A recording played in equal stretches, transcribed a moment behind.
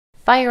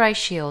FireIce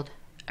Shield,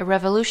 a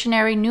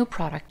revolutionary new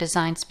product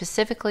designed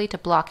specifically to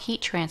block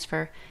heat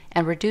transfer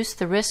and reduce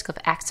the risk of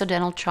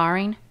accidental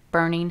charring,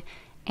 burning,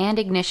 and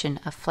ignition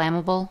of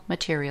flammable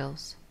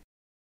materials.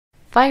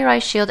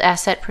 FireIce Shield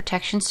Asset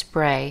Protection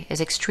Spray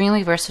is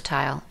extremely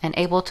versatile and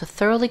able to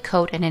thoroughly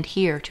coat and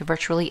adhere to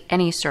virtually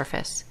any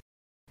surface.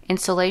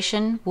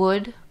 Insulation,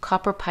 wood,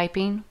 copper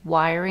piping,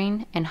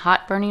 wiring, and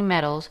hot burning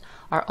metals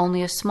are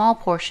only a small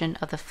portion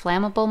of the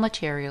flammable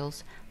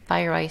materials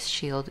FireIce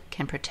Shield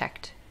can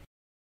protect.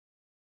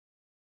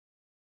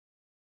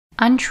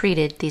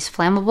 Untreated, these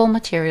flammable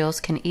materials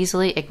can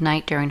easily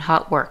ignite during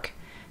hot work,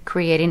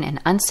 creating an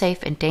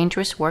unsafe and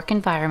dangerous work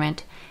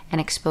environment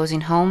and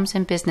exposing homes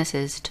and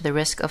businesses to the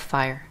risk of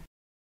fire.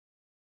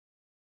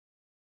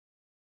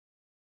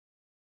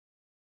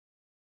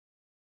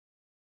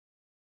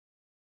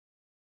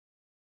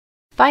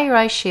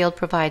 FireIce Shield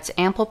provides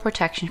ample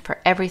protection for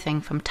everything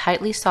from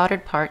tightly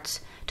soldered parts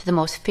to the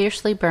most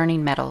fiercely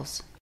burning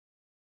metals.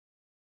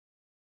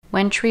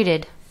 When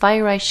treated,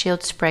 FireIce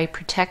Shield spray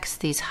protects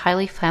these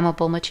highly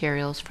flammable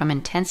materials from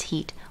intense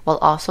heat while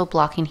also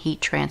blocking heat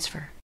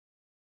transfer.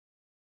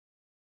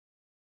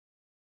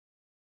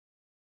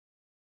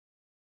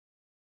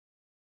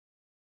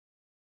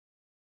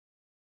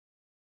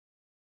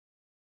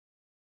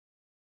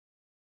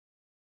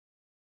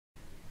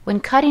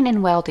 When cutting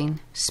and welding,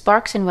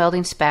 sparks and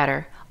welding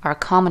spatter are a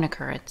common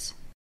occurrence.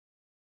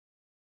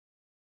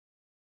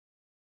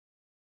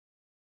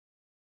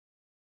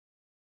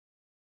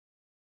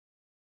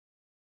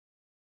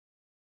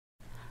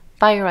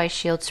 FireIce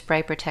Shield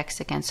spray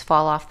protects against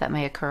fall-off that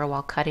may occur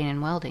while cutting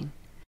and welding.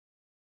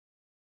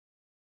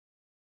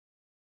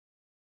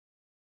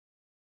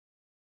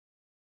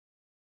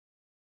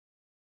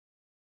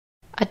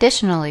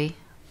 Additionally,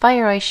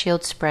 FireIce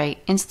Shield spray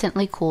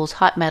instantly cools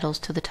hot metals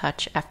to the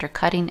touch after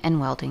cutting and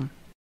welding.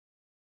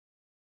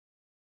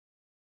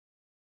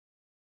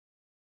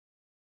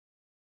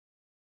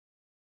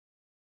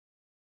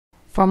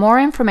 For more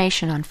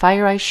information on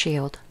FireIce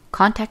Shield,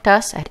 contact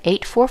us at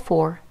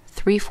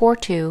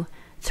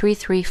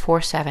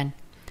 844-342-3347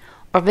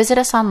 or visit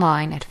us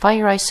online at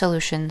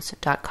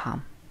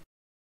fireicesolutions.com.